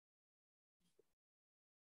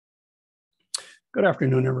Good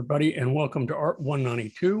afternoon, everybody, and welcome to Art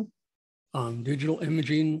 192, Digital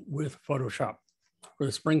Imaging with Photoshop for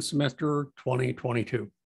the spring semester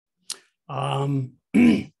 2022.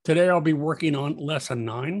 Today, I'll be working on Lesson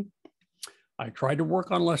 9. I tried to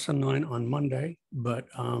work on Lesson 9 on Monday, but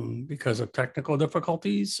because of technical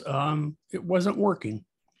difficulties, it wasn't working.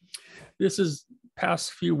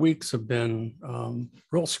 Past few weeks have been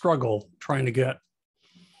real struggle trying to get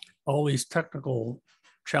all these technical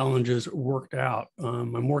challenges worked out.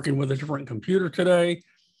 I'm working with a different computer today.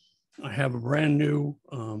 I have a brand new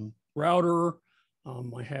router.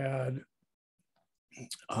 I had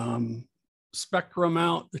Spectrum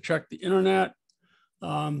out to check the internet.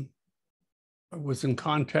 I was in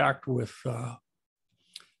contact with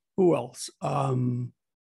who else?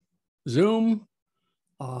 Zoom.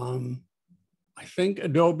 I think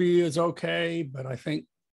Adobe is okay, but I think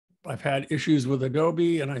I've had issues with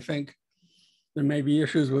Adobe, and I think there may be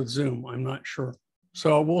issues with Zoom. I'm not sure.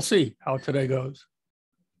 So we'll see how today goes.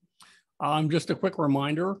 Just a quick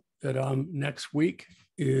reminder that next week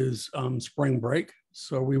is spring break,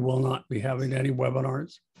 so we will not be having any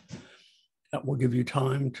webinars. That will give you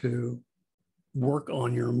time to work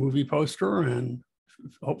on your movie poster and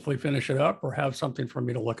hopefully finish it up or have something for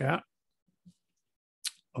me to look at.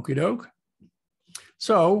 Okie doke.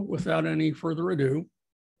 So without any further ado,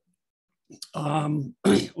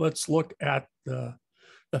 let's look at the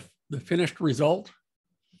finished result.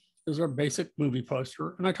 This is our basic movie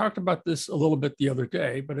poster. And I talked about this a little bit the other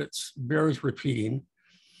day, but it bears repeating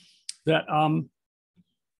that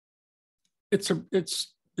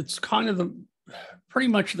it's kind of pretty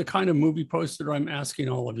much the kind of movie poster I'm asking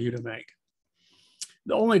all of you to make.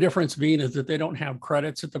 The only difference being is that they don't have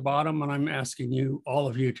credits at the bottom, and I'm asking all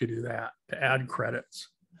of you to do that, to add credits.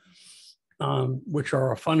 Which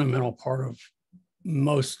are a fundamental part of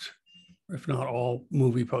most, if not all,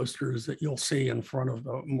 movie posters that you'll see in front of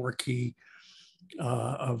the marquee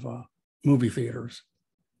of movie theaters.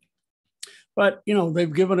 But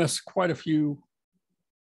they've given us quite a few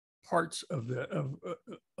parts of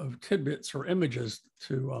tidbits or images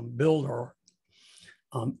to build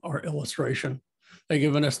our illustration. They've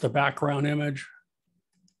given us the background image.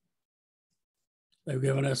 They've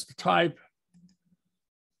given us the type.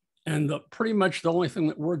 And pretty much the only thing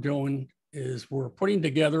that we're doing is we're putting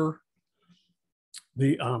together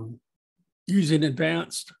the using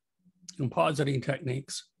advanced compositing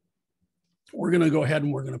techniques. We're going to go ahead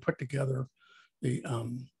and we're going to put together the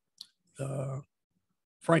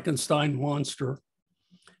Frankenstein monster.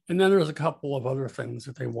 And then there's a couple of other things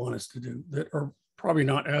that they want us to do that are probably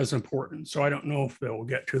not as important. So I don't know if they'll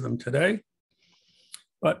get to them today.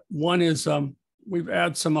 But one is we've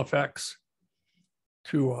added some effects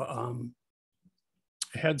to a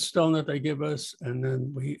headstone that they give us, and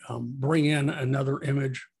then we bring in another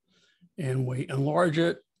image and we enlarge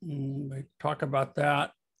it, and they talk about that,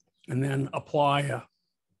 and then apply a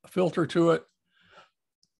filter to it,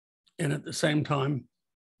 and at the same time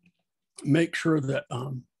make sure that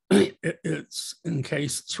it's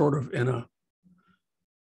encased sort of in a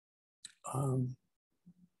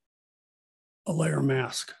layer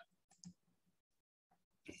mask.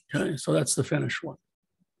 Okay, so that's the finished one.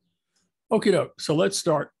 Okie doke, so let's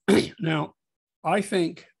start. Now, I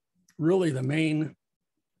think really the main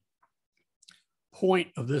point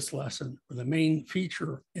of this lesson, or the main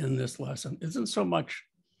feature in this lesson, isn't so much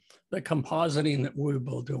the compositing that we'll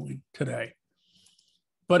be doing today,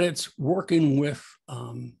 but it's working with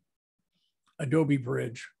Adobe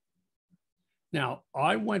Bridge. Now,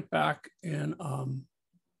 I went back and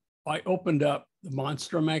I opened up the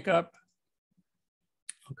monster makeup,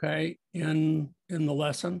 okay, in the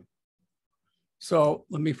lesson. So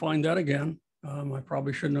let me find that again. I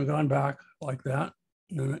probably shouldn't have gone back like that.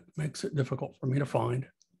 And then it makes it difficult for me to find.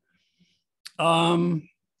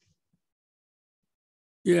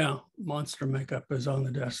 Yeah, monster makeup is on the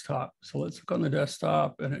desktop. So let's look on the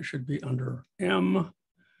desktop, and it should be under M,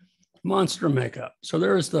 monster makeup. So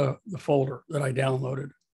there's the folder that I downloaded.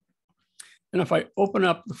 And if I open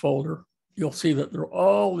up the folder, you'll see that there are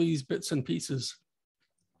all these bits and pieces,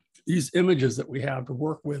 these images that we have to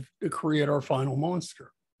work with to create our final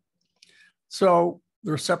monster. So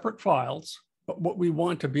they're separate files, but what we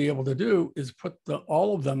want to be able to do is put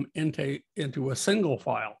all of them into a single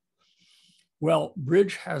file. Well,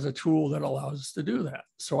 Bridge has a tool that allows us to do that.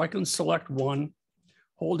 So I can select one,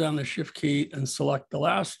 hold down the Shift key and select the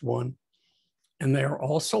last one, and they are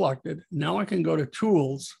all selected. Now I can go to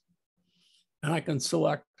Tools, and I can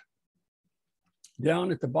select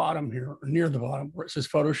down at the bottom here, or near the bottom where it says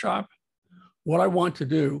Photoshop. What I want to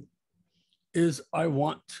do is I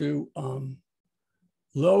want to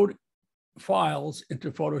load files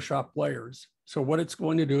into Photoshop layers. So what it's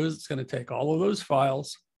going to do is it's going to take all of those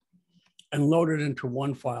files and load it into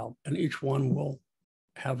one file, and each one will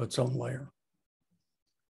have its own layer.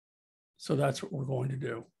 So that's what we're going to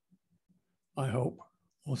do. I hope.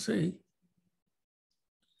 We'll see.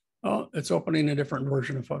 Oh, it's opening a different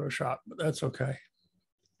version of Photoshop, but that's okay.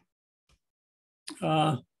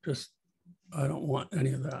 I don't want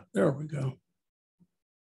any of that. There we go.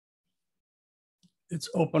 It's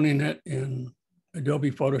opening it in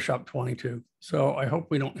Adobe Photoshop 22. So I hope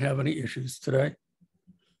we don't have any issues today.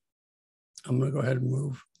 I'm going to go ahead and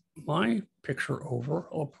move my picture over.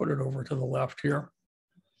 I'll put it over to the left here.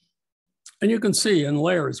 And you can see in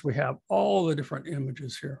layers, we have all the different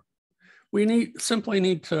images here. We simply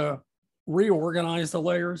need to reorganize the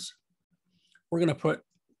layers. We're going to put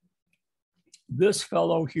this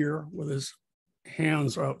fellow here with his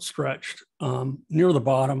hands outstretched near the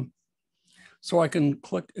bottom. So I can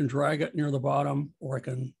click and drag it near the bottom, or I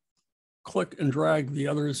can click and drag the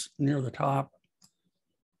others near the top.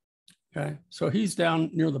 Okay, so he's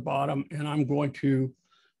down near the bottom, and I'm going to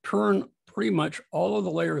turn pretty much all of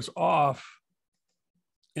the layers off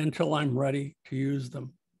until I'm ready to use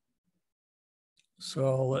them.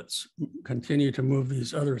 So let's continue to move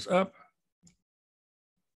these others up.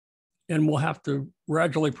 And we'll have to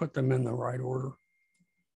gradually put them in the right order.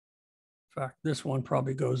 In fact, this one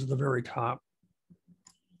probably goes to the very top.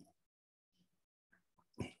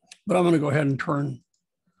 But I'm going to go ahead and turn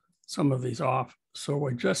some of these off. So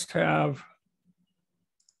I just have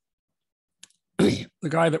the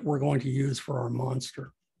guy that we're going to use for our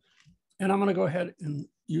monster. And I'm going to go ahead and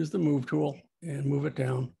use the move tool and move it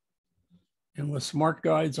down. And with smart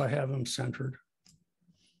guides, I have him centered.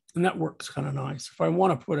 And that works kind of nice. If I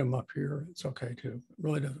want to put him up here, it's okay too. It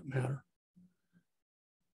really doesn't matter.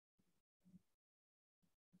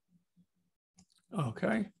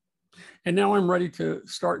 Okay. And now I'm ready to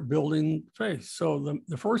start building face. So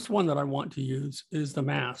the first one that I want to use is the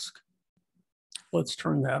mask. Let's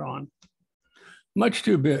turn that on. Much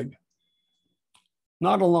too big,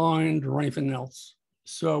 not aligned or anything else.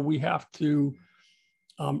 So we have to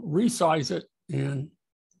resize it and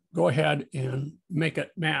go ahead and make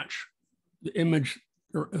it match the image,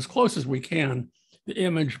 or as close as we can, the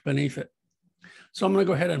image beneath it. So I'm going to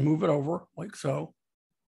go ahead and move it over like so.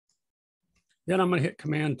 Then I'm going to hit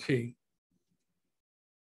Command T.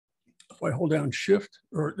 If I hold down Shift,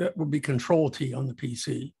 or that would be Control T on the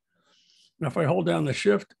PC. And if I hold down the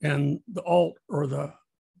Shift and the Alt or the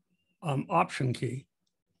Option key,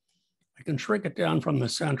 I can shrink it down from the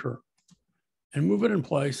center and move it in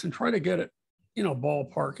place and try to get it, you know,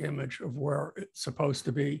 ballpark image of where it's supposed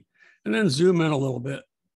to be, and then zoom in a little bit.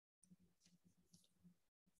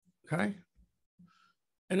 Okay.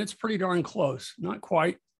 And it's pretty darn close, not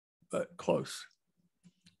quite, but close.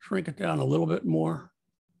 Shrink it down a little bit more.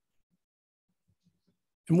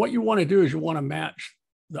 And what you want to do is you want to match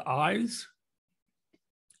the eyes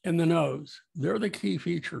and the nose. They're the key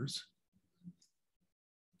features.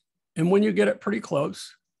 And when you get it pretty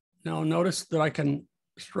close, now notice that I can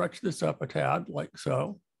stretch this up a tad like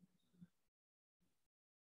so.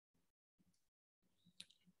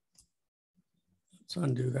 Let's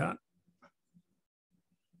undo that.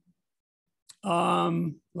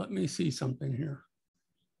 Let me see something here.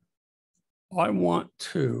 I want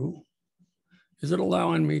to, is it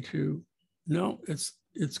allowing me to? No, it's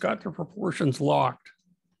got the proportions locked.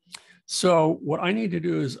 So what I need to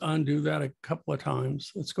do is undo that a couple of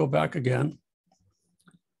times. Let's go back again.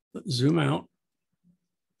 Let's zoom out.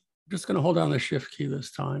 I'm just going to hold down the Shift key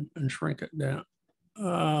this time and shrink it down.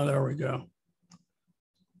 There we go.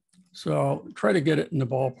 So try to get it in the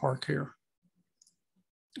ballpark here.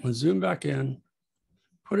 I'll zoom back in,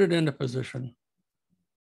 put it into position.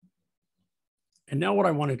 And now what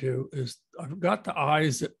I want to do is I've got the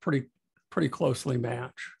eyes that pretty closely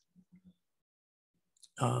match.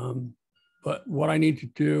 But what I need to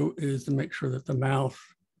do is to make sure that the mouth,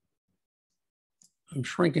 I'm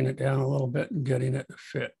shrinking it down a little bit and getting it to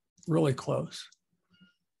fit really close.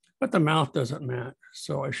 But the mouth doesn't match.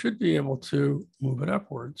 So I should be able to move it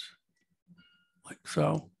upwards like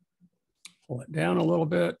so. Pull it down a little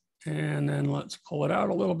bit, and then let's pull it out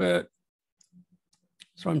a little bit.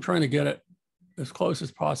 So I'm trying to get it as close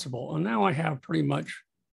as possible. And now I have pretty much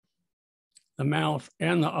the mouth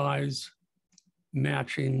and the eyes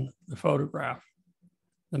matching the photograph,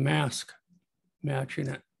 the mask matching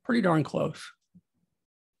it. Pretty darn close.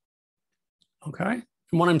 Okay,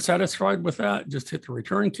 and when I'm satisfied with that, just hit the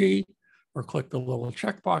return key or click the little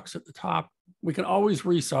checkbox at the top. We can always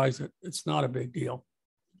resize it. It's not a big deal.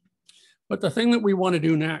 But the thing that we want to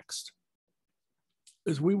do next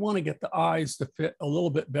is we want to get the eyes to fit a little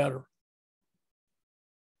bit better.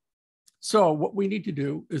 So what we need to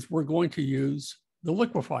do is we're going to use the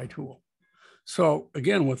liquefy tool. So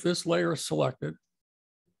again, with this layer selected,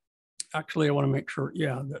 actually I want to make sure,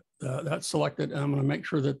 yeah, that that's selected. And I'm going to make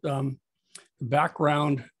sure that the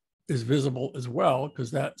background is visible as well,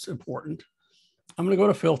 because that's important. I'm going to go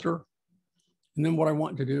to filter. And then what I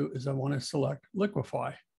want to do is I want to select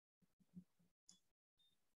liquefy.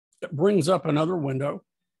 It brings up another window.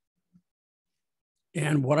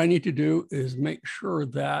 And what I need to do is make sure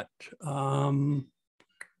that I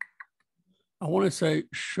want to say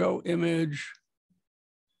show image.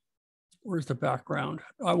 Where's the background?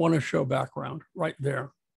 I want to show background right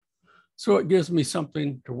there. So it gives me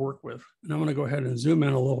something to work with. And I'm going to go ahead and zoom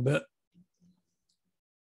in a little bit,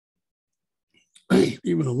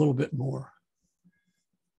 even a little bit more.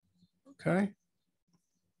 Okay.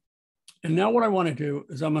 And now what I want to do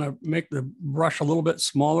is I'm going to make the brush a little bit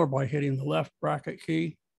smaller by hitting the left bracket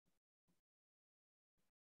key.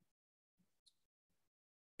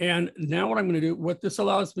 And now what I'm going to do, what this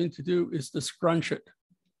allows me to do is to scrunch it.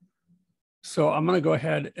 So I'm going to go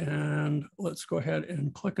ahead and let's go ahead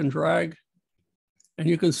and click and drag. And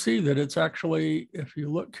you can see that it's actually, if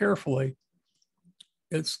you look carefully,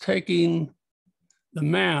 it's taking the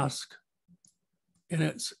mask and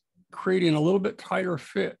it's creating a little bit tighter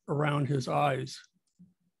fit around his eyes.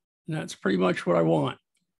 And that's pretty much what I want.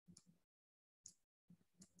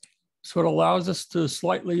 So it allows us to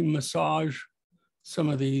slightly massage some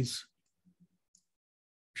of these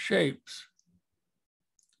shapes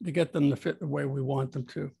to get them to fit the way we want them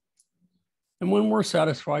to. And when we're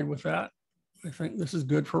satisfied with that, I think this is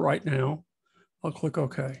good for right now. I'll click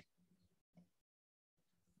OK.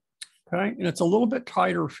 Okay, and it's a little bit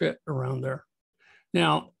tighter fit around there.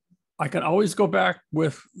 Now, I can always go back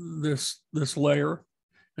with this layer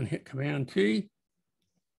and hit Command T,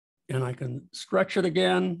 and I can stretch it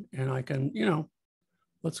again, and I can,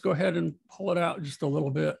 let's go ahead and pull it out just a little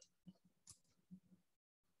bit.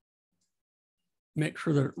 Make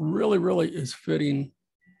sure that it really, really is fitting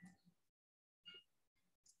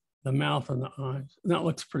the mouth and the eyes. And that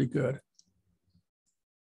looks pretty good.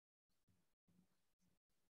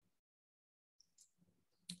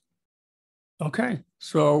 Okay,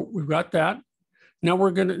 so we've got that. Now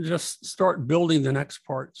we're going to just start building the next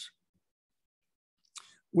parts.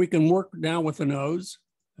 We can work now with the nose.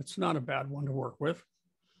 That's not a bad one to work with.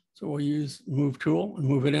 So we'll use Move tool and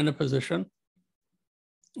move it into position.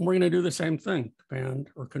 And we're going to do the same thing, Command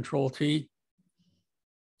or Control T.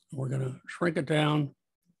 We're going to shrink it down.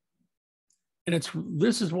 And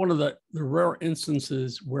this is one of the rare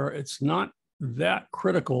instances where it's not that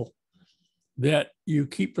critical that you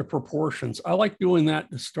keep the proportions. I like doing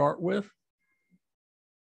that to start with.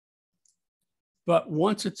 But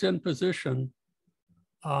once it's in position,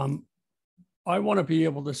 I want to be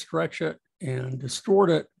able to stretch it and distort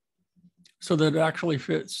it so that it actually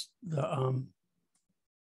fits the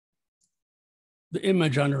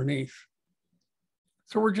image underneath.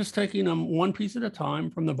 So we're just taking them one piece at a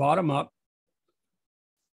time from the bottom up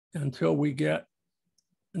until we get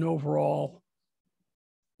an overall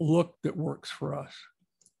look that works for us.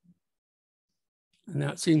 And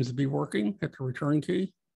that seems to be working. Hit the return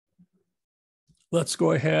key. Let's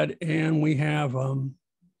go ahead and we have, I'm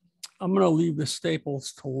going to leave the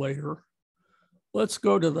staples till later. Let's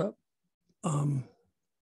go to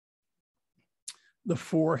the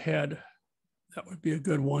forehead. That would be a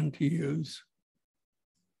good one to use.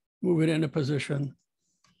 Move it into position.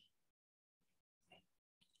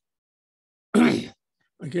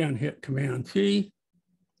 Again, hit Command T,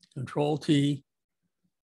 Control T,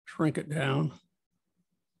 shrink it down,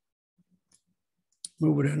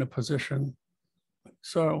 move it into position like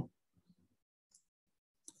so.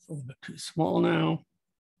 It's a little bit too small now.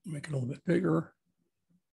 Make it a little bit bigger.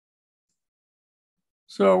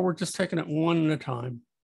 So we're just taking it one at a time.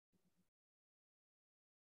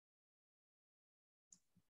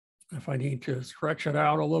 If I need to stretch it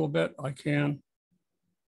out a little bit, I can.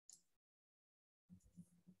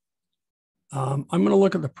 I'm going to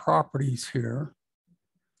look at the properties here.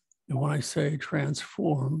 And when I say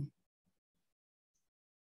transform,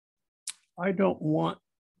 I want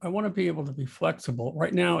to be able to be flexible.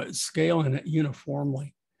 Right now it's scaling it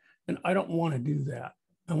uniformly, and I don't want to do that.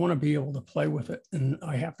 I want to be able to play with it, and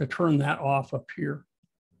I have to turn that off up here.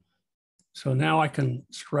 So now I can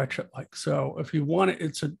stretch it like so. If you want it,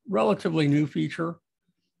 it's a relatively new feature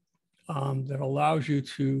that allows you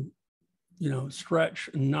to, stretch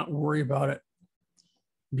and not worry about it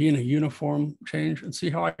being a uniform change. And see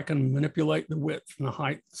how I can manipulate the width and the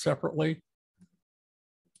height separately.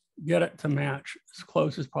 Get it to match as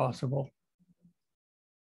close as possible.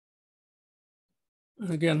 And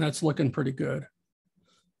again, that's looking pretty good.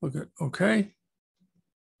 Look at okay.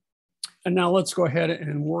 And now let's go ahead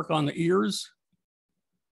and work on the ears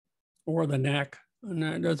or the neck. And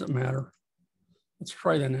that doesn't matter. Let's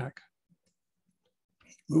try the neck.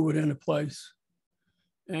 Move it into place.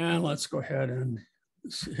 And let's go ahead and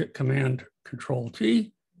hit Command Control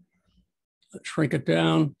T. Let's shrink it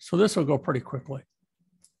down. So this will go pretty quickly.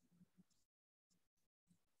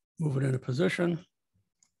 Move it into position.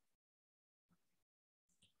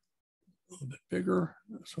 A little bit bigger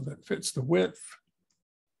so that it fits the width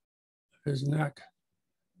of his neck.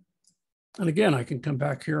 And again, I can come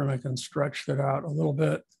back here and I can stretch that out a little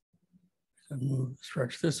bit. And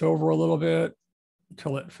stretch this over a little bit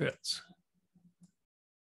until it fits.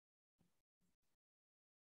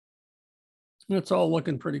 And it's all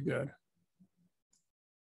looking pretty good.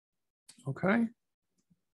 Okay.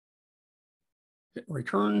 Hit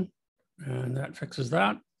return, and that fixes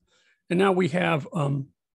that. And now we have already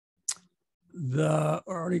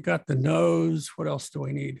got the nose. What else do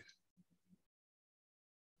we need?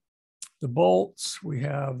 The bolts, we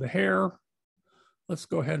have the hair. Let's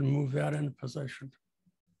go ahead and move that into position.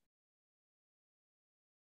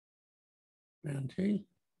 Command T.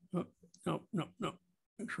 Oh, no.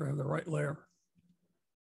 Make sure I have the right layer.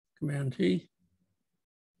 Command T.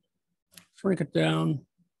 Shrink it down.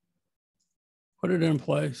 Put it in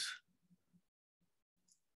place.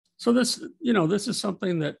 So this, this is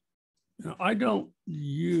something that I don't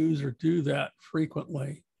use or do that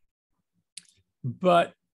frequently,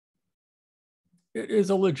 but it is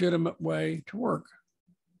a legitimate way to work.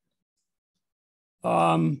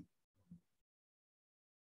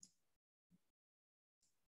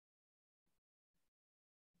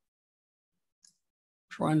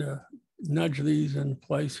 Trying to nudge these in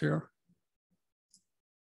place here.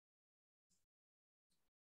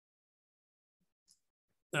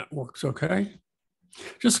 That works okay.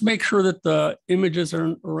 Just make sure that the images are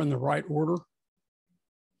in the right order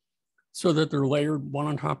so that they're layered one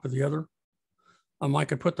on top of the other. I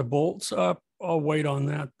could put the bolts up. I'll wait on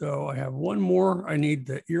that though. I have one more. I need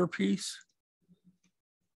the earpiece.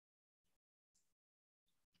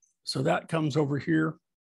 So that comes over here.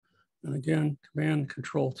 And again, Command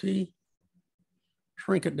Control T,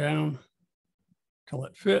 shrink it down till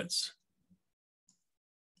it fits.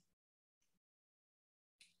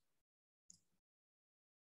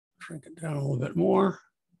 Shrink it down a little bit more.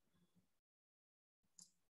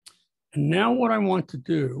 And now what I want to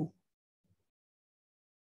do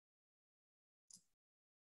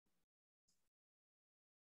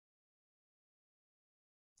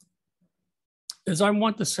is I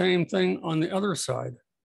want the same thing on the other side.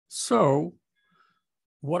 So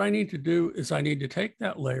what I need to do is I need to take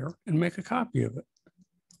that layer and make a copy of it.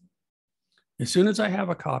 As soon as I have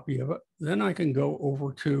a copy of it, then I can go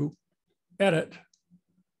over to Edit,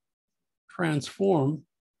 Transform,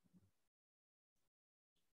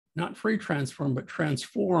 not Free Transform, but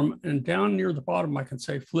Transform, and down near the bottom, I can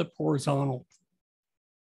say Flip Horizontal.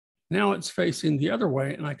 Now it's facing the other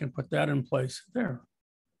way, and I can put that in place there.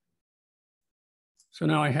 So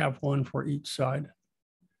now I have one for each side.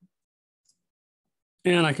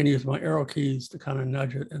 And I can use my arrow keys to kind of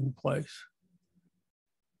nudge it in place.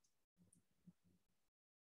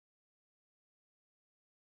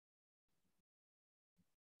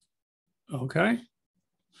 Okay.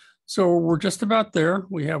 So we're just about there.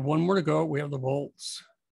 We have one more to go. We have the bolts.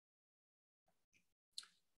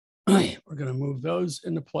 We're going to move those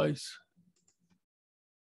into place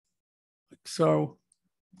like so.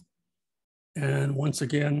 And once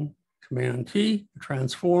again, Command T,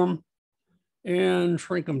 transform, and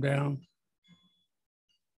shrink them down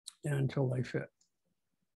until they fit.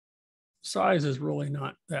 Size is really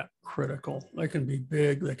not that critical. They can be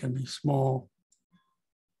big, they can be small.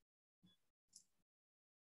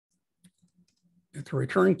 Hit the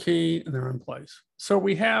return key and they're in place. So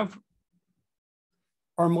we have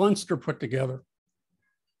our monster put together.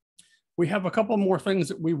 We have a couple more things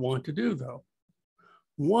that we want to do though.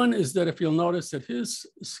 One is that if you'll notice that his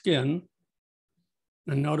skin,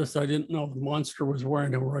 and notice I didn't know the monster was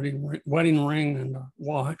wearing a wedding ring and a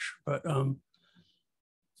watch, but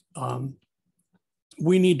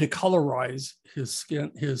we need to colorize his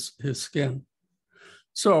skin.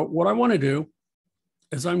 So what I want to do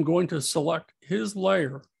is I'm going to select his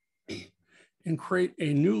layer and create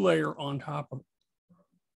a new layer on top of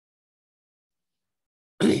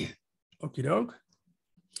it. Okie doke.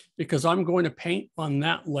 Because I'm going to paint on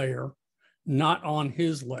that layer, not on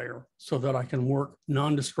his layer, so that I can work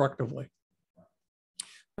non-destructively.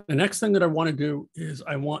 The next thing that I want to do is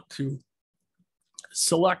I want to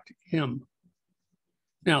select him.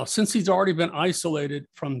 Now, since he's already been isolated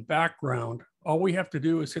from the background, all we have to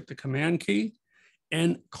do is hit the Command key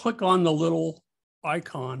and click on the little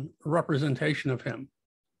icon, representation of him.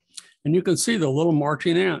 And you can see the little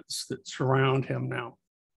marching ants that surround him now.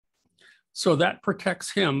 So that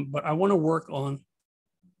protects him, but I want to work on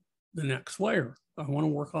the next layer. I want to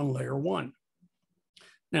work on layer 1.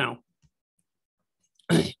 Now,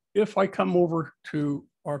 if I come over to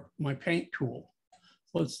my paint tool,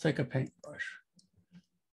 let's take a paintbrush.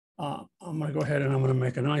 I'm going to go ahead and I'm going to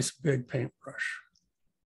make a nice big paintbrush.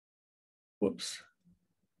 Whoops.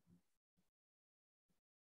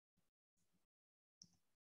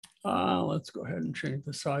 Let's go ahead and change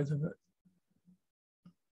the size of it.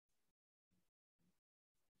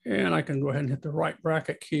 And I can go ahead and hit the right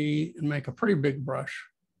bracket key and make a pretty big brush.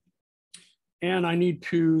 And I need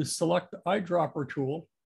to select the eyedropper tool.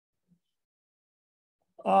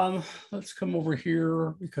 Let's come over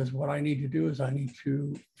here, because what I need to do is I need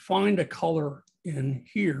to find a color in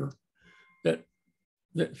here that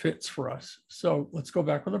fits for us. So let's go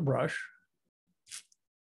back with a brush.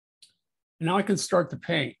 And now I can start to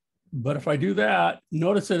paint. But if I do that,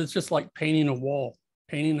 notice that it's just like painting a wall,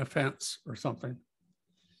 painting a fence or something.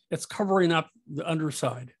 It's covering up the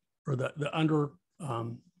underside, or the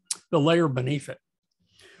layer beneath it.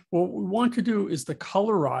 What we want to do is to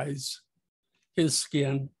colorize his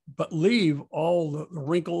skin, but leave all the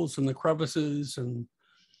wrinkles and the crevices and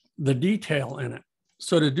the detail in it.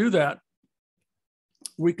 So to do that,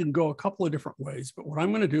 we can go a couple of different ways. But what I'm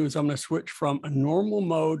going to do is I'm going to switch from a normal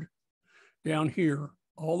mode down here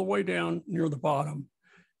all the way down near the bottom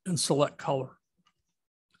and select color.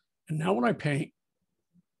 And now when I paint,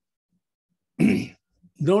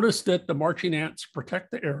 notice that the marching ants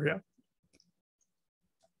protect the area.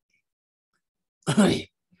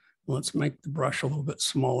 Let's make the brush a little bit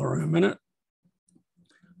smaller in a minute.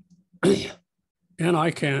 And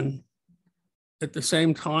I can, at the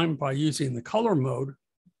same time, by using the color mode,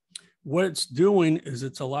 what it's doing is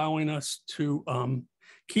it's allowing us to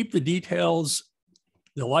keep the details,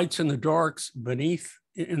 the lights and the darks beneath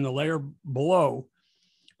in the layer below,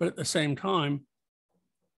 but at the same time,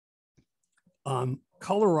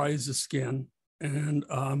 colorize the skin and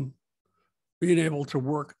being able to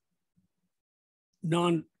work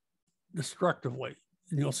non-destructively.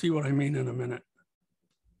 And you'll see what I mean in a minute.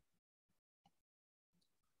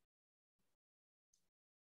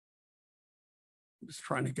 Just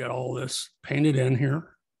trying to get all this painted in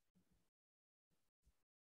here.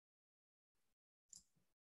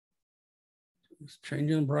 Just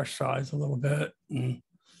changing the brush size a little bit. And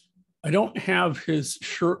I don't have his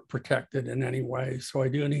shirt protected in any way, so I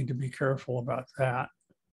do need to be careful about that.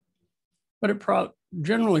 But it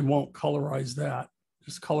generally won't colorize that,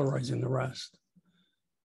 just colorizing the rest.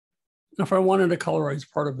 If I wanted to colorize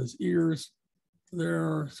part of his ears there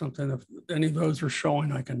or something, if any of those are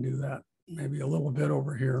showing, I can do that. Maybe a little bit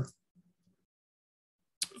over here.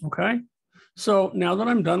 Okay, so now that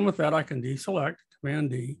I'm done with that, I can deselect, Command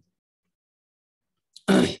D.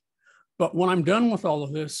 But when I'm done with all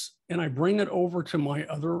of this and I bring it over to my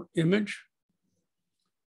other image,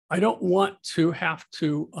 I don't want to have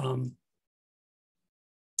to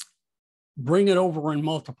bring it over in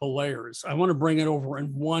multiple layers. I want to bring it over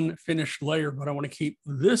in one finished layer, but I want to keep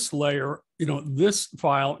this layer, this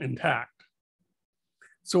file intact.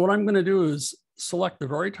 So what I'm going to do is select the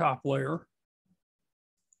very top layer,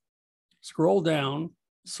 scroll down,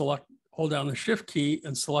 hold down the Shift key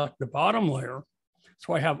and select the bottom layer.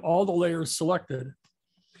 So I have all the layers selected.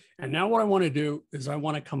 And now what I want to do is I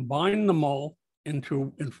want to combine them all and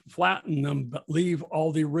flatten them, but leave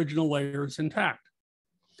all the original layers intact.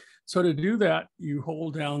 So to do that, you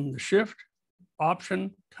hold down the Shift,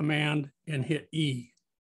 Option, Command, and hit E.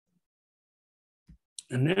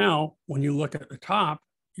 And now when you look at the top,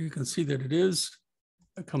 you can see that it is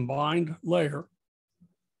a combined layer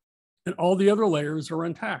and all the other layers are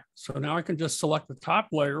intact. So now I can just select the top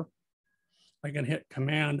layer. I can hit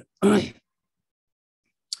Command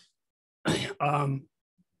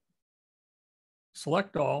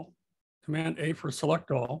select all, Command A for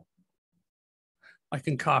select all. I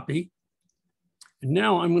can copy. And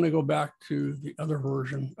now I'm going to go back to the other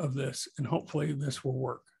version of this and hopefully this will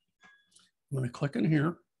work. I'm going to click in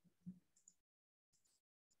here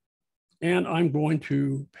and I'm going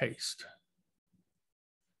to paste.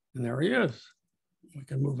 And there he is. We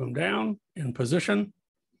can move him down in position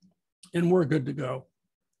and we're good to go.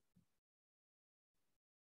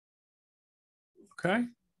 Okay.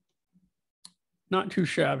 Not too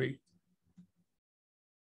shabby.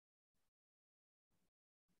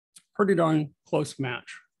 Pretty darn close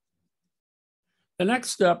match. The next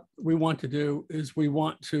step we want to do is we're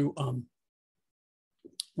going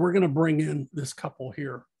to bring in this couple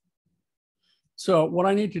here. So what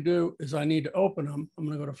I need to do is I need to open them. I'm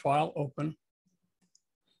going to go to File, Open.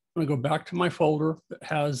 I'm going to go back to my folder that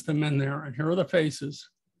has them in there. And here are the faces.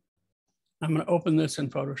 I'm going to open this in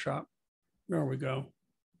Photoshop. There we go.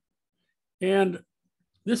 And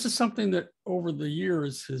this is something that over the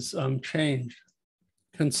years has changed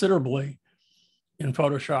considerably in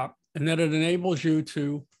Photoshop, and that it enables you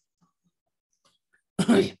to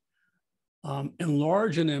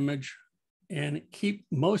enlarge an image and keep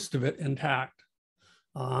most of it intact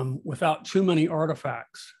without too many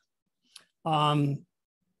artifacts. In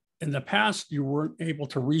the past, you weren't able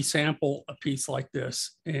to resample a piece like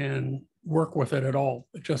this and work with it at all.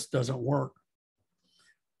 It just doesn't work.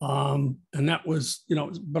 And that was,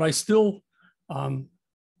 but I still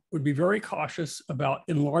would be very cautious about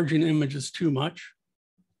enlarging images too much.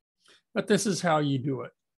 But this is how you do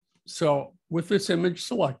it. So with this image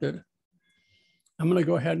selected, I'm going to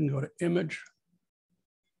go ahead and go to Image.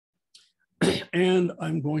 And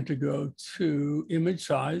I'm going to go to Image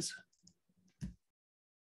Size.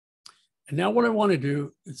 And now what I want to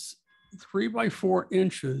do is 3 by 4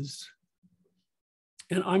 inches.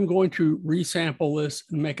 And I'm going to resample this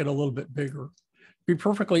and make it a little bit bigger. To be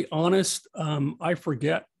perfectly honest, I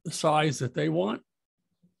forget the size that they want.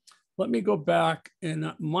 Let me go back, and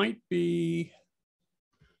that might be,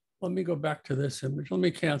 let me go back to this image. Let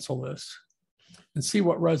me cancel this and see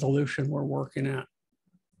what resolution we're working at.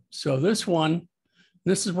 So this one,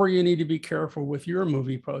 this is where you need to be careful with your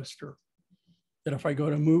movie poster. That if I go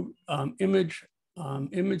to image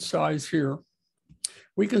size here,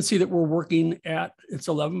 we can see that we're working at, it's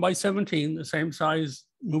 11 by 17, the same size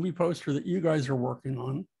movie poster that you guys are working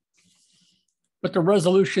on. But the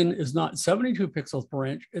resolution is not 72 pixels per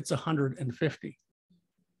inch, it's 150.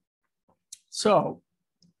 So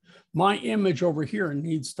my image over here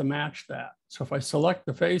needs to match that. So if I select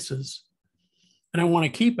the faces and I want to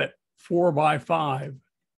keep it 4 by 5,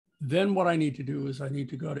 then what I need to do is I need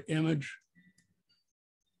to go to Image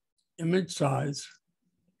Size,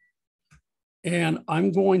 and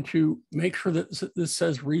I'm going to make sure that this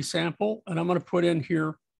says resample, and I'm going to put in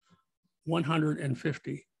here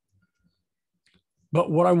 150.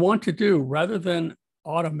 But what I want to do, rather than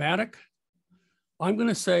automatic, I'm going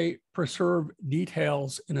to say preserve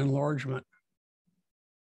details in enlargement.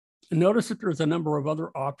 And notice that there's a number of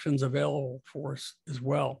other options available for us as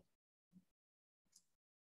well.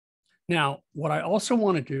 Now, what I also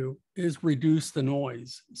want to do is reduce the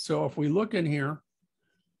noise. So if we look in here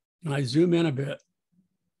and I zoom in a bit,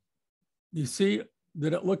 you see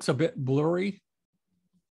that it looks a bit blurry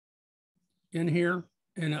in here,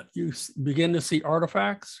 and you begin to see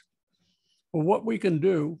artifacts. Well, what we can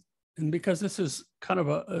do, and because this is kind of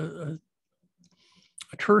a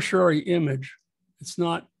tertiary image, it's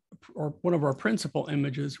not or one of our principal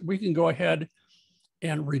images, we can go ahead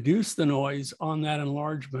and reduce the noise on that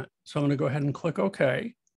enlargement. So I'm going to go ahead and click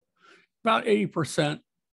OK. About 80%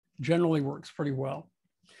 generally works pretty well.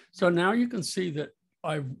 So now you can see that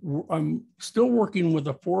I'm still working with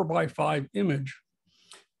a 4 by 5 image,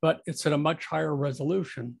 but it's at a much higher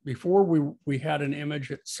resolution. Before we had an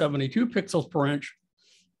image at 72 pixels per inch,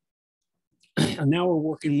 and now we're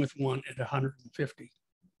working with one at 150.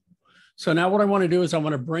 So now what I want to do is I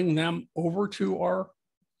want to bring them over to our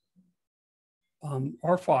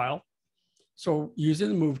file. So using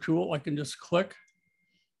the Move tool, I can just click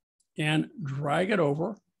and drag it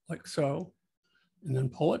over like so, and then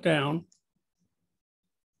pull it down.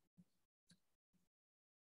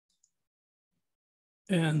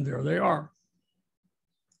 And there they are.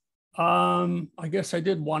 I guess I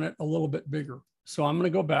did want it a little bit bigger. So I'm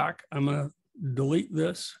going to go back. I'm going to delete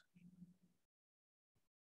this.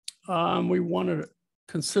 We wanted it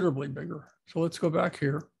considerably bigger. So let's go back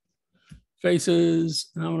here.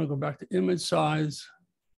 Faces, and I'm going to go back to image size.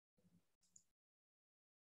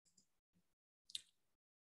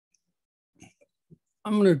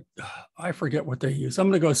 I forget what they use. I'm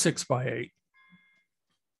going to go 6 by 8.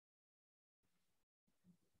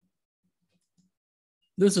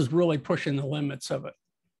 This is really pushing the limits of it.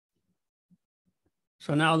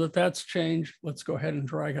 So now that that's changed, let's go ahead and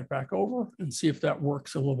drag it back over and see if that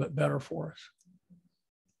works a little bit better for us.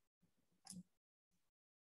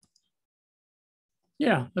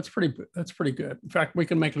 Yeah, that's pretty good. In fact, we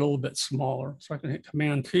can make it a little bit smaller. So I can hit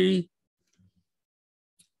Command T,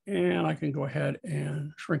 and I can go ahead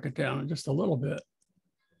and shrink it down just a little bit.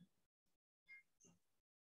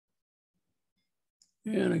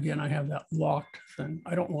 And again, I have that locked thing.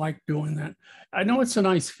 I don't like doing that. I know it's a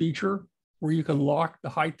nice feature where you can lock the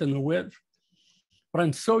height and the width, but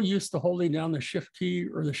I'm so used to holding down the Shift key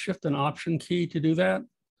or the Shift and Option key to do that.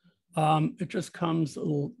 It just comes a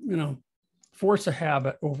little, force of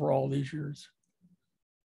habit over all these years.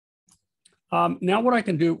 Now what I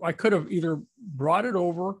can do, I could have either brought it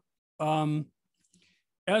over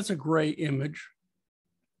as a gray image,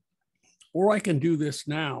 or I can do this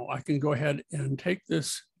now. I can go ahead and take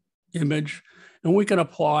this image and we can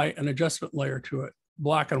apply an adjustment layer to it,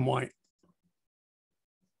 black and white.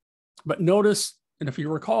 But notice, and if you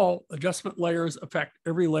recall, adjustment layers affect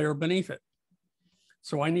every layer beneath it.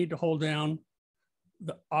 So I need to hold down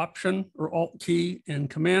the Option or Alt key and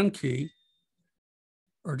Command key,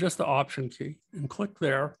 or just the Option key, and click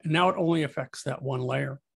there. And now it only affects that one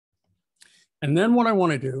layer. And then what I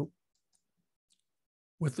want to do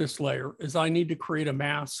with this layer is I need to create a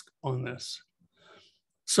mask on this.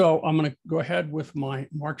 So I'm going to go ahead with my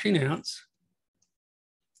marching ants,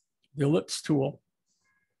 the ellipse tool,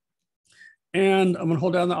 and I'm going to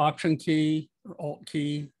hold down the Option key or Alt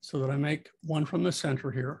key so that I make one from the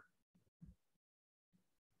center here.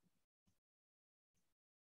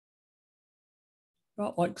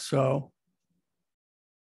 About like so.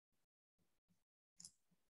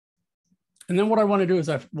 And then what I want to do is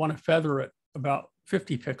I want to feather it about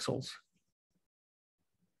 50 pixels.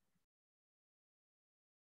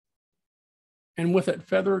 And with it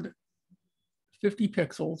feathered 50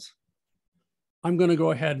 pixels, I'm going to go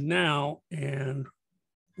ahead now, and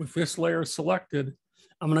with this layer selected,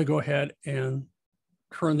 I'm going to go ahead and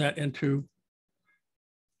turn that into,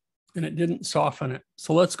 and it didn't soften it.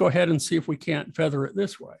 So let's go ahead and see if we can't feather it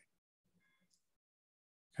this way.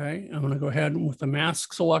 Okay, I'm going to go ahead and with the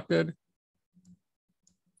mask selected.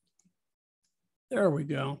 There we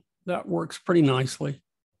go. That works pretty nicely.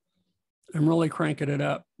 I'm really cranking it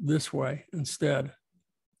up this way instead.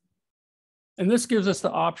 And this gives us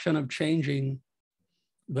the option of changing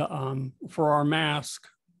the, for our mask,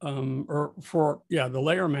 or for, yeah, the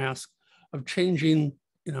layer mask, of changing,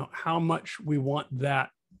 you know, how much we want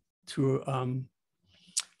that to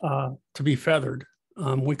be feathered.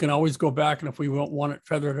 We can always go back, and if we don't want it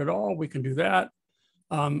feathered at all, we can do that.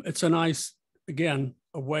 It's a nice, again,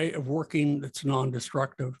 a way of working that's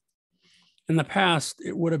non-destructive. In the past,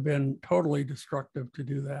 it would have been totally destructive to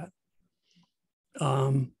do that.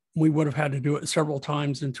 We would have had to do it several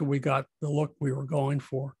times until we got the look we were going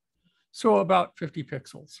for. So about 50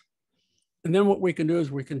 pixels. And then what we can do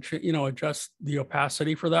is we can, you know, adjust the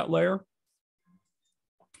opacity for that layer.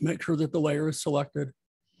 Make sure that the layer is selected.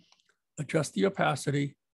 Adjust the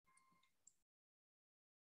opacity.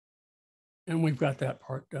 And we've got that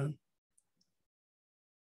part done.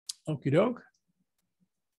 Okie doke.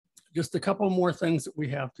 Just a couple more things that we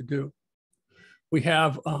have to do. We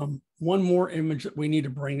have one more image that we need to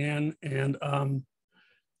bring in, and I'm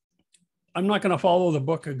not going to follow the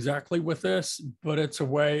book exactly with this, but it's a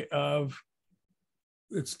way of,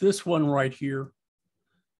 it's this one right here.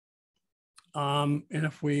 And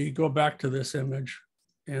if we go back to this image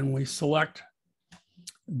and we select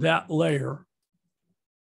that layer,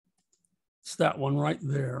 it's that one right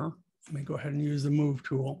there. Let me go ahead and use the Move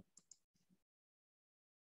tool.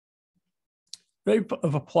 They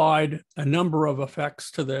have applied a number of effects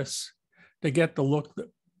to this to get the look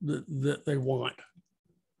that they want.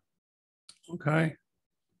 Okay,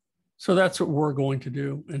 so that's what we're going to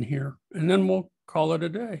do in here. And then we'll call it a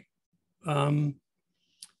day.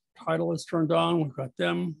 Title is turned on. We've got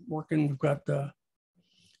them working. We've got the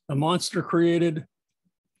monster created.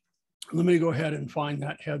 Let me go ahead and find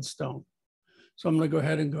that headstone. So I'm going to go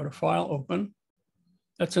ahead and go to File, Open.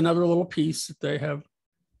 That's another little piece that they have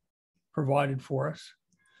provided for us.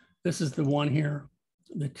 This is the one here,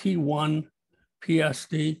 the T1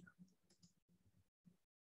 PSD.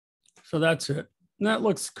 So that's it. And that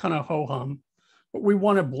looks kind of ho-hum, but we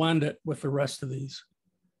want to blend it with the rest of these.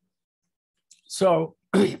 So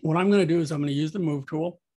what I'm going to do is I'm going to use the Move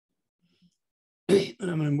tool, and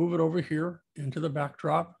I'm going to move it over here into the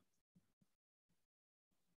backdrop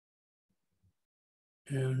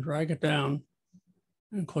and drag it down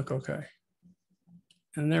and click OK.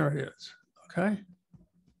 And there it is, okay?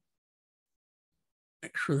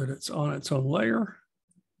 Make sure that it's on its own layer.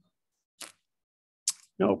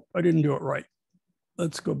 Nope, I didn't do it right.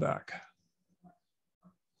 Let's go back.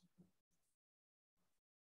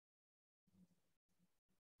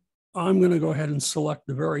 I'm going to go ahead and select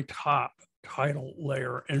the very top title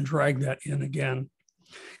layer and drag that in again,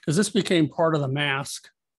 because this became part of the mask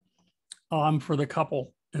for the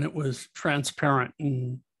couple, and it was transparent,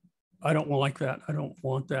 and I don't like that. I don't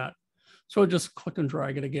want that. So just click and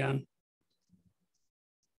drag it again.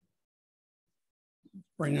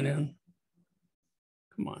 Bring it in.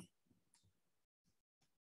 Come on.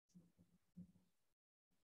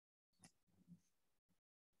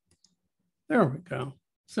 There we go.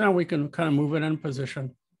 So now we can kind of move it in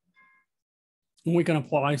position. And we can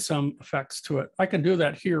apply some effects to it. I can do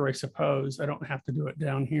that here, I suppose. I don't have to do it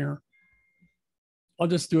down here. I'll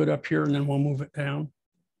just do it up here and then we'll move it down.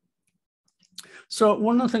 So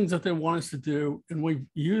one of the things that they want us to do, and we've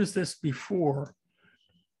used this before,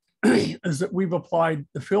 is that we've applied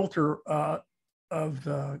the filter of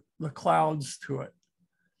the clouds to it.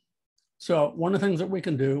 So one of the things that we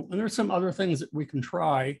can do, and there's some other things that we can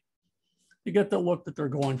try to get the look that they're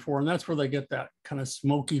going for, and that's where they get that kind of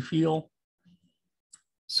smoky feel.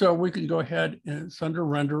 So we can go ahead and it's under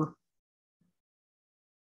render.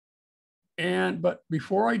 But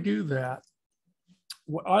before I do that,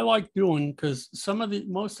 what I like doing, because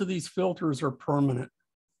most of these filters are permanent,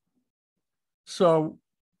 so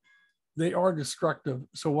they are destructive.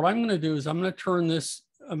 So what I'm going to do is I'm going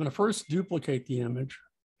to first duplicate the image,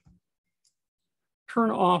 turn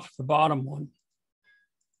off the bottom one,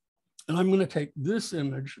 and I'm going to take this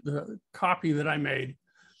image, the copy that I made,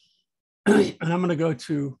 and I'm going to go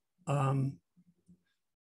to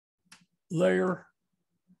layer.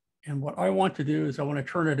 And what I want to do is I want to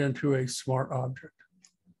turn it into a smart object.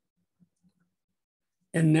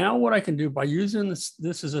 And now what I can do by using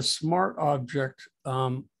this as a smart object,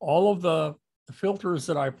 all of the filters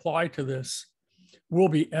that I apply to this will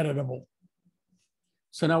be editable.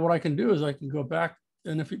 So now what I can do is I can go back,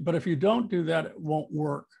 and if you don't do that, it won't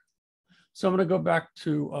work. So I'm going to go back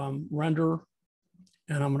to render,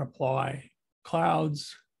 and I'm going to apply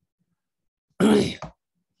clouds.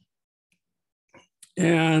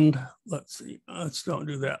 And let's see, let's don't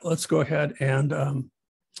do that. Let's go ahead and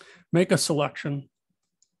make a selection.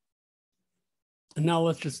 And now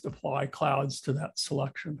let's just apply clouds to that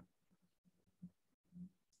selection.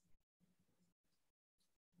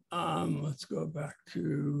 Let's go back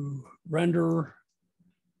to render.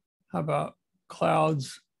 How about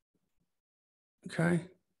clouds? Okay.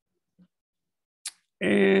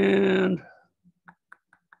 And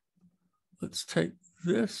let's take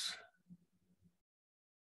this.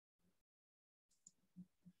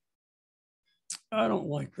 I don't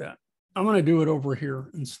like that. I'm going to do it over here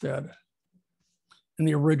instead in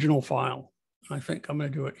the original file. I think I'm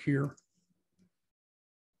going to do it here.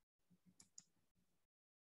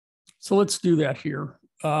 So let's do that here.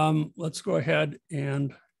 Let's go ahead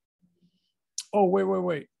and, oh,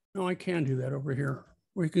 wait. No, I can do that over here.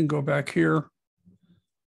 We can go back here.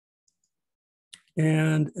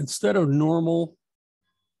 And instead of normal,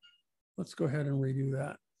 let's go ahead and redo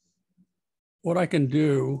that. What I can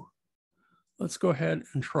do, let's go ahead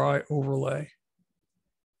and try overlay.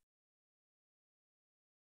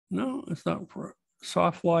 No, it's not for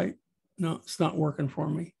soft light. No, it's not working for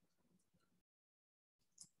me.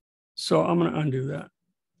 So I'm going to undo that.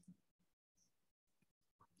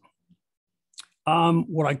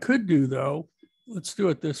 What I could do though, let's do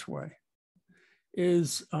it this way,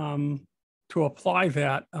 is to apply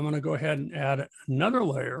that, I'm going to go ahead and add another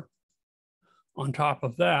layer on top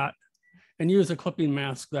of that and use a clipping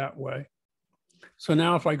mask that way. So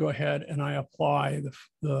now if I go ahead and I apply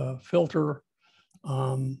the filter,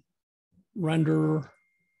 render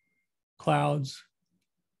clouds,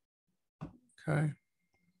 okay.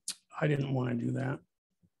 I didn't want to do that.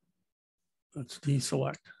 Let's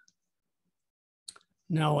deselect.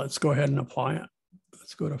 Now let's go ahead and apply it.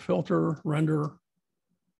 Let's go to filter, render,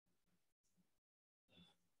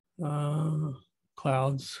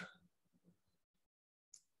 clouds.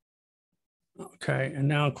 Okay, and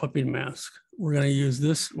now clipping mask. We're going to use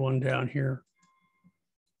this one down here.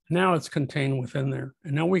 Now it's contained within there.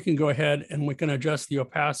 And now we can go ahead and we can adjust the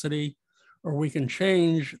opacity, or we can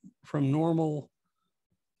change from normal.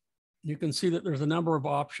 You can see that there's a number of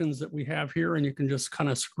options that we have here, and you can just kind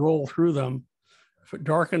of scroll through them. If it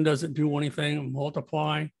darken doesn't do anything,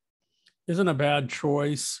 multiply isn't a bad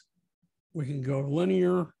choice. We can go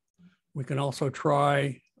linear. We can also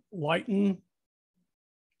try lighten.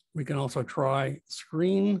 We can also try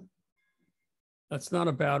screen. That's not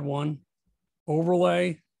a bad one.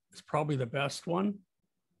 Overlay is probably the best one.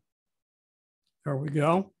 There we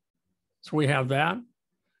go. So we have that.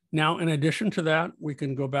 Now, in addition to that, we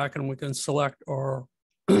can go back and we can select our,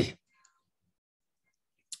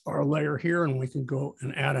 our layer here, and we can go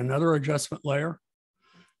and add another adjustment layer.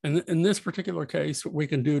 And in this particular case, what we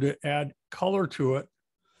can do to add color to it,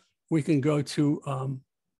 we can go to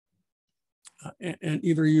and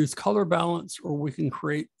either use color balance, or we can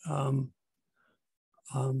create a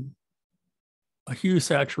hue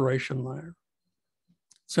saturation layer.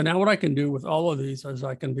 So now what I can do with all of these is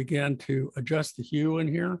I can begin to adjust the hue in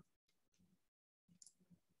here.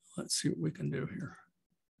 Let's see what we can do here.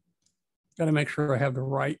 Got to make sure I have the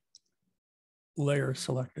right layer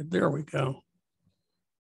selected. There we go.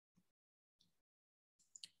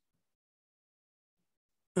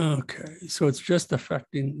 Okay, so it's just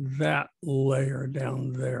affecting that layer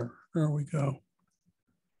down there. There we go.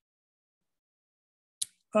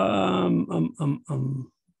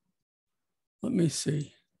 Let me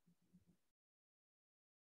see.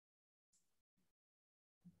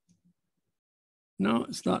 No,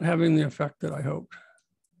 it's not having the effect that I hoped.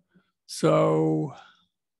 So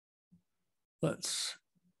let's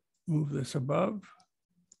move this above.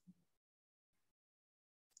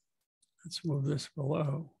 Let's move this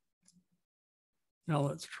below. Now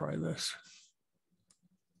let's try this.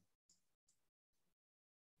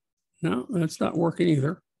 No, it's not working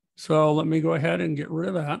either. So let me go ahead and get rid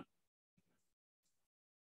of that.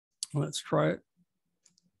 Let's try it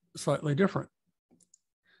slightly different.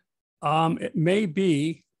 It may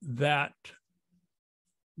be that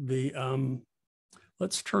the,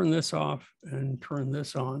 let's turn this off and turn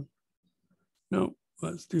this on. No,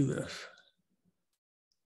 let's do this.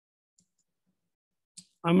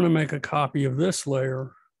 I'm going to make a copy of this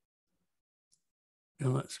layer.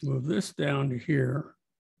 And let's move this down to here.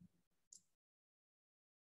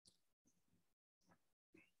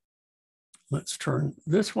 Let's turn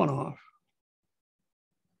this one off.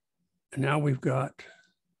 And now we've got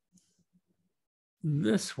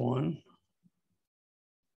this one.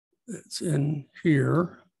 It's in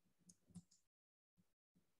here.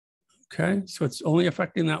 Okay, so it's only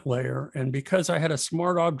affecting that layer. And because I had a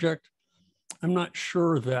smart object, I'm not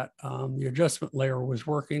sure that the adjustment layer was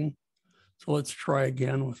working. So let's try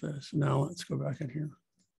again with this. Now let's go back in here.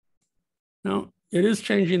 Now it is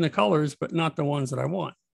changing the colors, but not the ones that I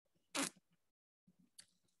want.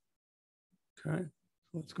 Okay,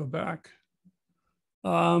 let's go back.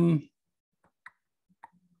 I'm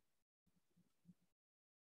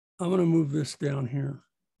going to move this down here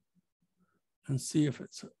and see if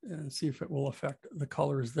it will affect the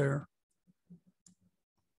colors there.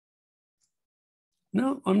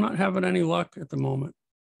 No, I'm not having any luck at the moment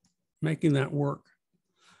making that work.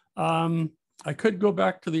 I could go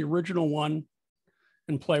back to the original one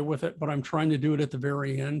and play with it, but I'm trying to do it at the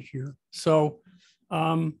very end here. So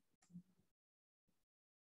for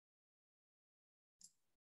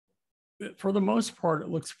the most part, it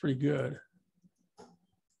looks pretty good.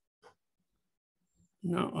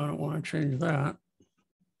 No, I don't want to change that.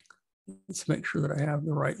 Let's make sure that I have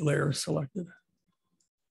the right layers selected.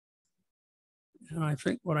 And I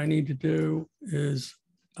think what I need to do is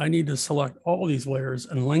I need to select all these layers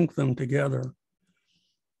and link them together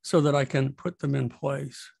so that I can put them in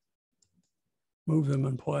place, move them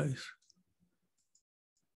in place.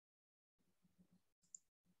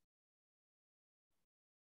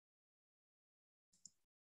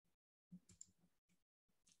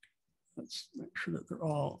 Let's make sure that they're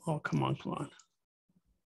all, oh, come on.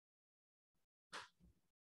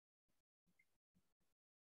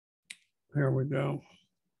 There we go.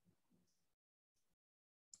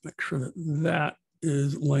 Make sure that that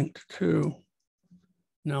is linked to.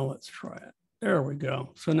 Now let's try it. There we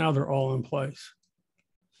go. So now they're all in place.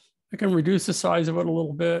 I can reduce the size of it a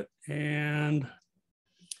little bit, and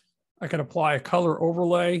I can apply a color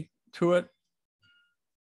overlay to it.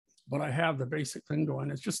 But I have the basic thing going.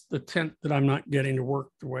 It's just the tint that I'm not getting to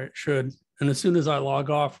work the way it should. And as soon as I log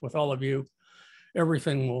off with all of you,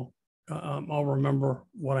 everything will, I'll remember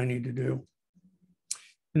what I need to do.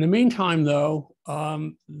 In the meantime, though,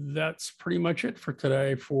 that's pretty much it for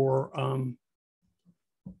today for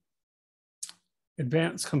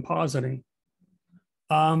advanced compositing.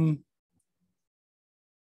 Do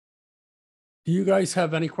you guys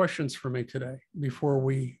have any questions for me today before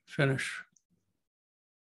we finish?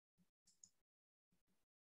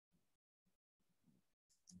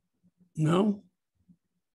 No?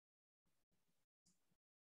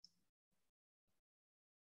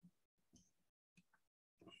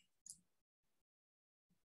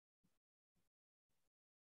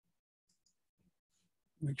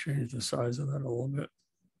 Let me change the size of that a little bit.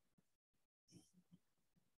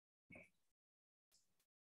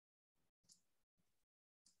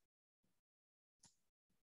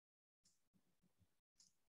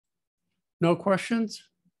 No questions?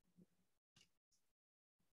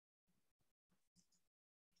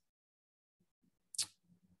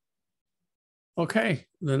 Okay,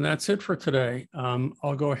 then that's it for today.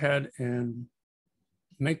 I'll go ahead and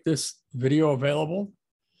make this video available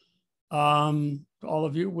to all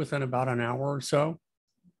of you within about an hour or so.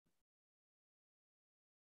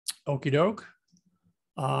 Okie doke.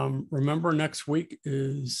 Remember, next week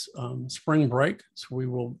is spring break, so we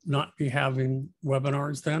will not be having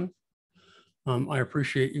webinars then. I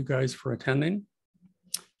appreciate you guys for attending.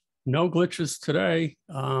 No glitches today.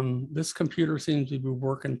 This computer seems to be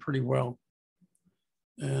working pretty well,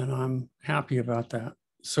 and I'm happy about that.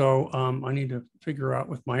 So I need to figure out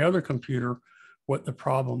with my other computer what the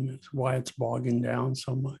problem is, why it's bogging down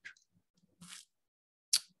so much.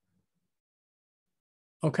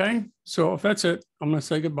 Okay, so if that's it, I'm going to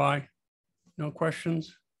say goodbye. No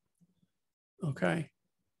questions? Okay.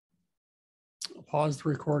 I'll pause the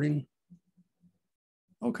recording.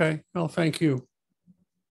 Okay, well, thank you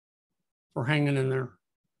for hanging in there.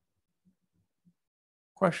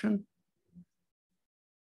 Question?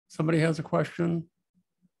 Somebody has a question?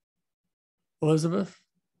 Elizabeth?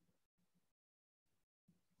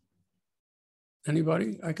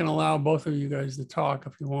 Anybody? I can allow both of you guys to talk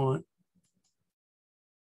if you want.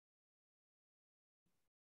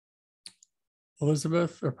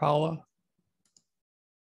 Elizabeth or Paula?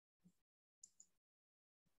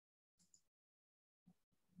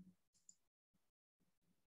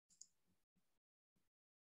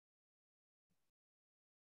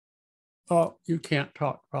 Oh, you can't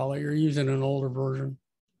talk, Paula. You're using an older version.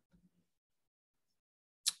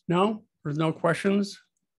 No? There's no questions?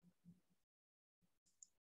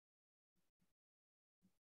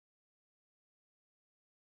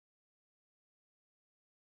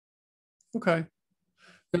 Okay.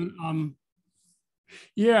 Then,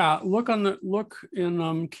 yeah, look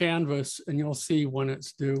in Canvas and you'll see when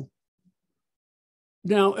it's due.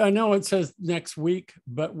 Now, I know it says next week,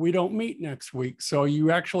 but we don't meet next week. So you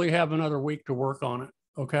actually have another week to work on it,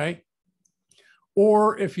 okay?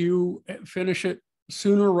 Or if you finish it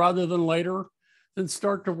sooner rather than later, then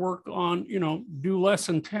start to work on, do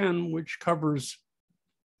lesson 10, which covers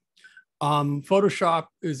Photoshop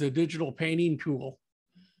is a digital painting tool.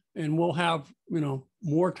 And we'll have,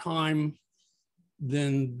 more time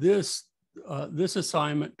than this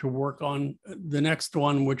assignment to work on the next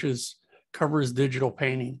one, which covers digital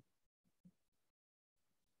painting.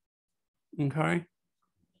 Okay.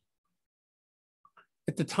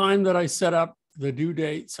 At the time that I set up the due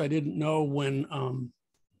dates, I didn't know when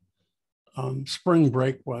spring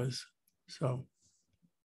break was. So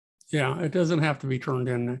yeah, it doesn't have to be turned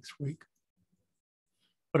in next week.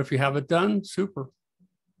 But if you have it done, super.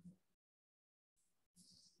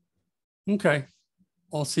 Okay,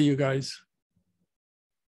 I'll see you guys.